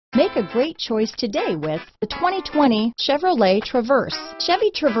Make a great choice today with the 2020 Chevrolet Traverse. Chevy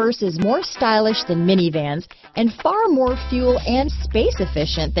Traverse is more stylish than minivans and far more fuel and space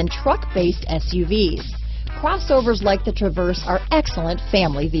efficient than truck-based SUVs. Crossovers like the Traverse are excellent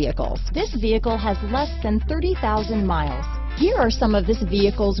family vehicles. This vehicle has less than 30,000 miles. Here are some of this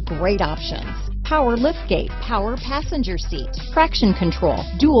vehicle's great options: power liftgate, power passenger seat, traction control,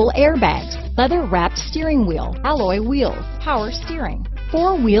 dual airbags, leather-wrapped steering wheel, alloy wheels, power steering,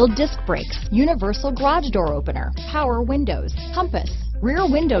 four-wheel disc brakes, universal garage door opener, power windows, compass, rear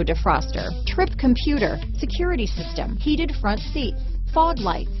window defroster, trip computer, security system, heated front seats, fog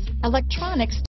lights, electronic